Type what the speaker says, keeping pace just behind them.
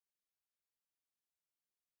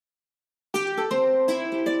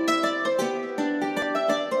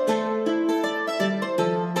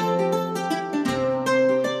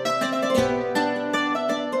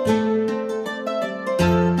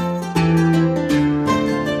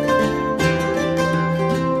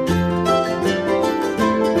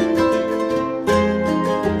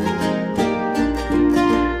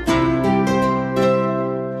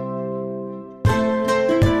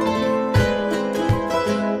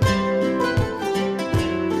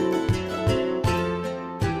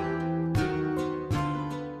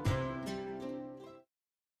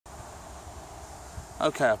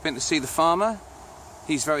Okay, I've been to see the farmer.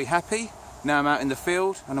 He's very happy. Now I'm out in the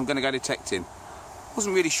field and I'm going to go detecting.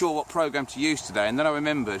 Wasn't really sure what program to use today, and then I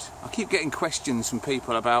remembered I keep getting questions from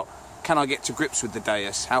people about, can I get to grips with the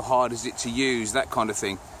Deus? How hard is it to use? That kind of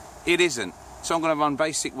thing. It isn't. So I'm going to run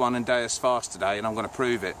basic 1 and Deus fast today, and I'm going to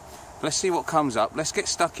prove it. Let's see what comes up. Let's get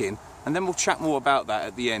stuck in, and then we'll chat more about that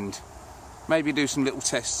at the end. Maybe do some little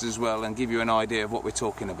tests as well and give you an idea of what we're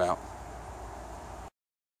talking about.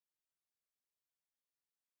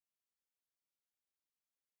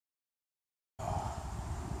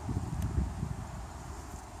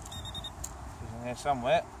 She's in here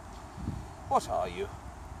somewhere. What are you?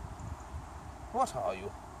 What are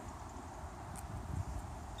you?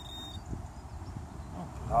 Oh,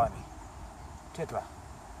 blimey. Tiddler.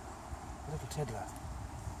 A little tiddler.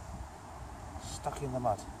 Stuck in the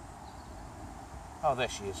mud. Oh, there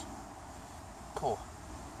she is. Cool.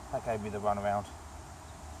 That gave me the run around.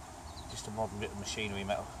 Just a modern bit of machinery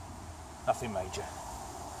metal. Nothing major.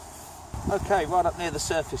 Okay, right up near the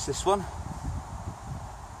surface, this one.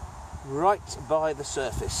 Right by the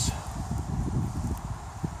surface.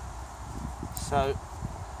 So,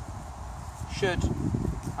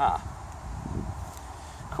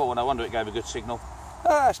 cool, no wonder it gave a good signal.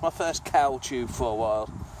 Ah, it's my first cowl tube for a while.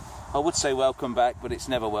 I would say welcome back, but it's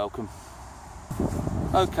never welcome.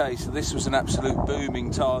 Okay, so this was an absolute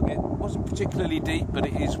booming target. Wasn't particularly deep, but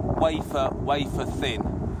it is wafer thin.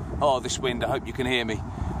 Oh, this wind, I hope you can hear me.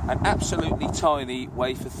 An absolutely tiny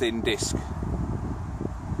wafer thin disc.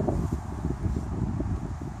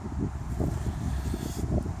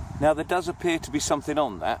 Now there does appear to be something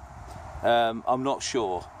on that. I'm not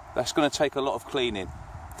sure. That's going to take a lot of cleaning.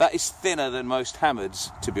 That is thinner than most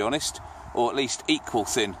hammers, to be honest, or at least equal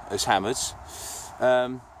thin as hammers.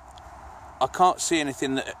 I can't see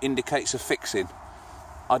anything that indicates a fixing.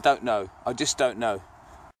 I don't know. I just don't know.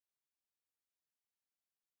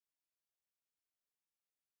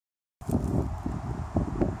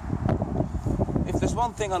 If there's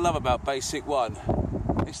one thing I love about Basic 1,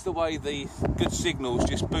 it's the way the good signals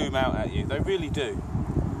just boom out at you. They really do.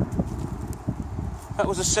 That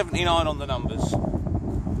was a 79 on the numbers.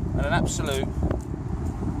 And an absolute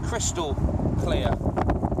crystal clear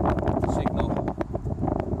signal.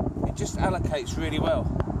 It just allocates really well.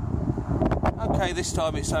 Okay, this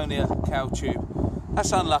time it's only a cow tube.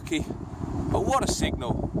 That's unlucky, but what a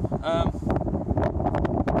signal.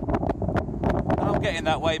 And I'm getting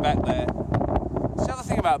that way back there. It's the other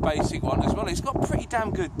thing about Basic 1 as well, it's got pretty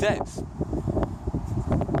damn good depth.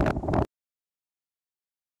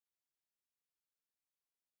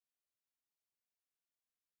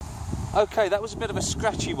 Okay, that was a bit of a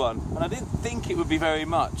scratchy one, and I didn't think it would be very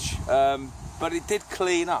much, but it did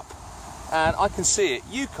clean up. And I can see it.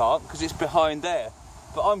 You can't, because it's behind there.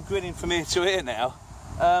 But I'm grinning from ear to ear now.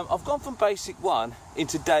 I've gone from Basic 1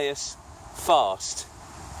 into Deus fast.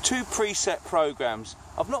 2 preset programs.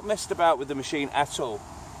 I've not messed about with the machine at all.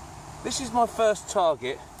 This is my first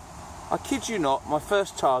target. I kid you not, my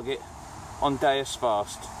first target on Deus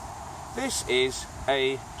fast. This is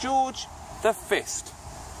a George V.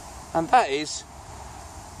 And that is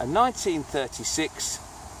a 1936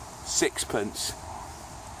 sixpence.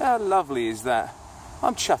 How lovely is that?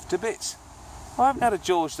 I'm chuffed to bits. I haven't had a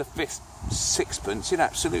George V sixpence in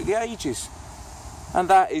absolutely ages. And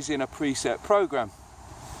that is in a preset program.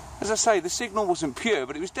 As I say, the signal wasn't pure,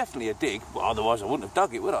 but it was definitely a dig. Well, otherwise I wouldn't have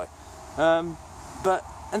dug it, would I? And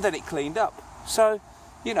then it cleaned up. So,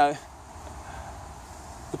 you know,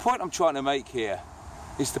 the point I'm trying to make here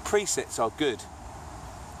is the presets are good.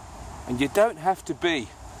 And you don't have to be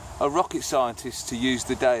a rocket scientist to use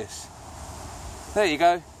the Deus. There you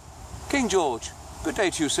go. King George, good day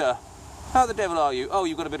to you, sir. How the devil are you? Oh,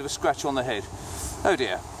 you've got a bit of a scratch on the head. Oh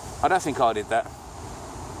dear, I don't think I did that.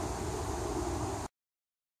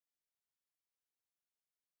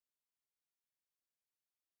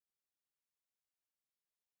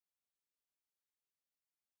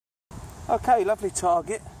 Okay, lovely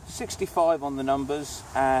target. 65 on the numbers,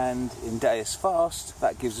 and in Deus fast,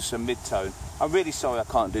 that gives us a mid-tone. I'm really sorry I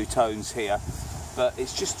can't do tones here, but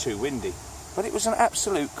it's just too windy. But it was an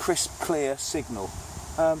absolute crisp, clear signal.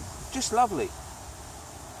 Just lovely.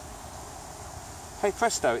 Hey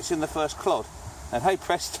presto, it's in the first clod. And hey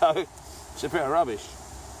presto, it's a bit of rubbish.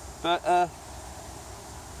 But,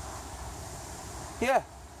 yeah,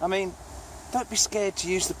 I mean, don't be scared to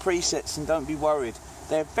use the presets and don't be worried.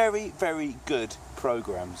 They're very, very good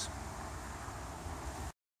programs.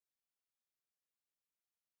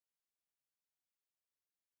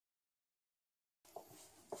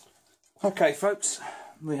 Okay folks,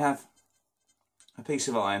 we have a piece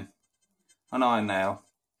of iron, an iron nail,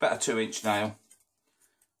 about a 2-inch nail,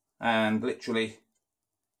 and literally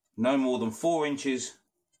no more than 4 inches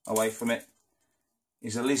away from it,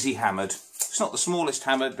 is a Lizzie hammered. It's not the smallest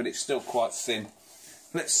hammered, but it's still quite thin.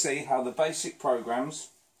 Let's see how the basic programs,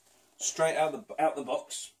 straight out the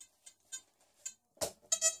box,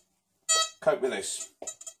 cope with this.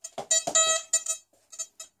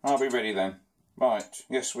 Are we ready then? Right,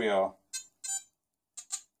 yes we are.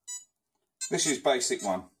 This is basic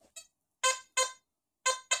one.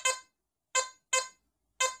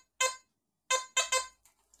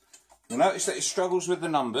 You'll notice that it struggles with the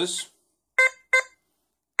numbers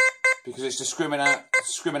because it's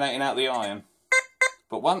discriminating out the iron.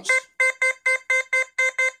 But once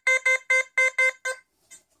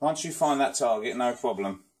you find that target, no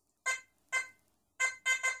problem.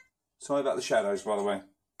 Sorry about the shadows, by the way.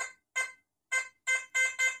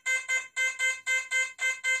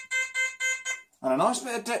 And a nice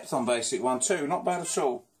bit of depth on basic one too, not bad at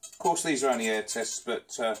all. Of course these are only air tests,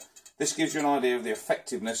 but this gives you an idea of the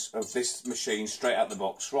effectiveness of this machine straight out the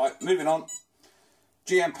box. Right, moving on.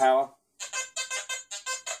 GM power.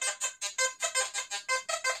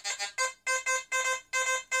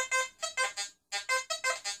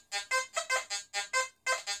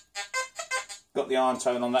 Got the iron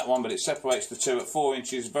tone on that one, but it separates the two at 4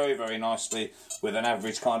 inches very, very nicely with an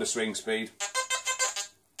average kind of swing speed.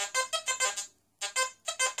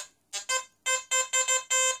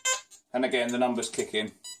 And again, the numbers kick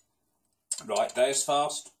in. Right, there's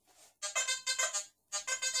fast.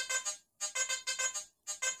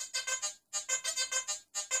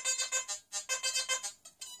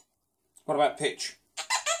 What about pitch?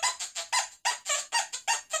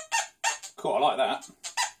 Cool, I like that.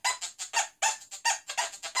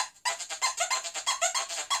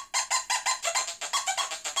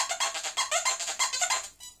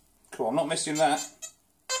 Cool, I'm not missing that.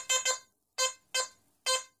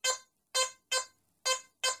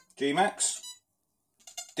 G-Max,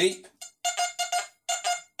 deep,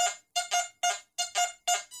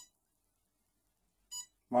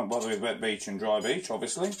 won't bother with wet beach and dry beach,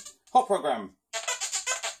 obviously. Hot program.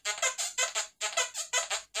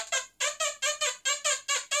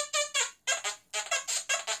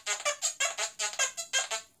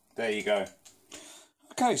 There you go.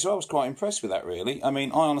 Okay, so I was quite impressed with that, really. I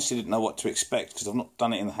mean, I honestly didn't know what to expect because I've not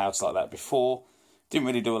done it in the house like that before. Didn't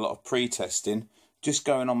really do a lot of pre-testing. Just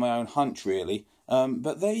going on my own hunch, really.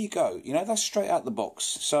 But there you go. You know, that's straight out the box.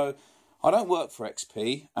 So I don't work for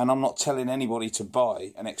XP, and I'm not telling anybody to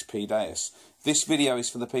buy an XP Deus. This video is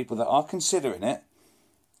for the people that are considering it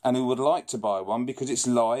and who would like to buy one because it's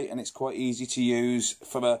light and it's quite easy to use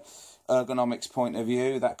from a ergonomics point of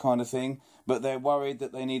view, that kind of thing. But they're worried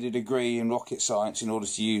that they need a degree in rocket science in order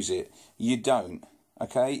to use it. You don't,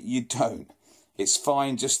 okay? You don't. It's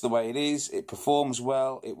fine just the way it is. It performs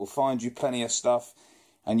well. It will find you plenty of stuff.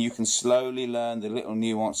 And you can slowly learn the little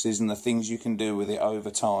nuances and the things you can do with it over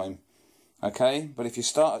time. Okay? But if you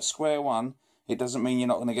start at square one, it doesn't mean you're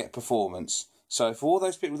not going to get performance. So for all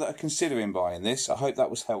those people that are considering buying this, I hope that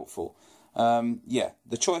was helpful. Yeah,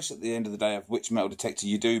 the choice at the end of the day of which metal detector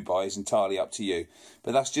you do buy is entirely up to you.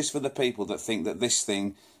 But that's just for the people that think that this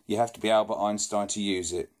thing, you have to be Albert Einstein to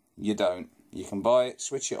use it. You don't. You can buy it,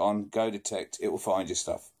 switch it on, go detect, it will find your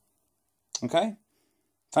stuff. Okay?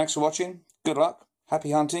 Thanks for watching, good luck,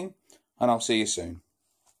 happy hunting, and I'll see you soon.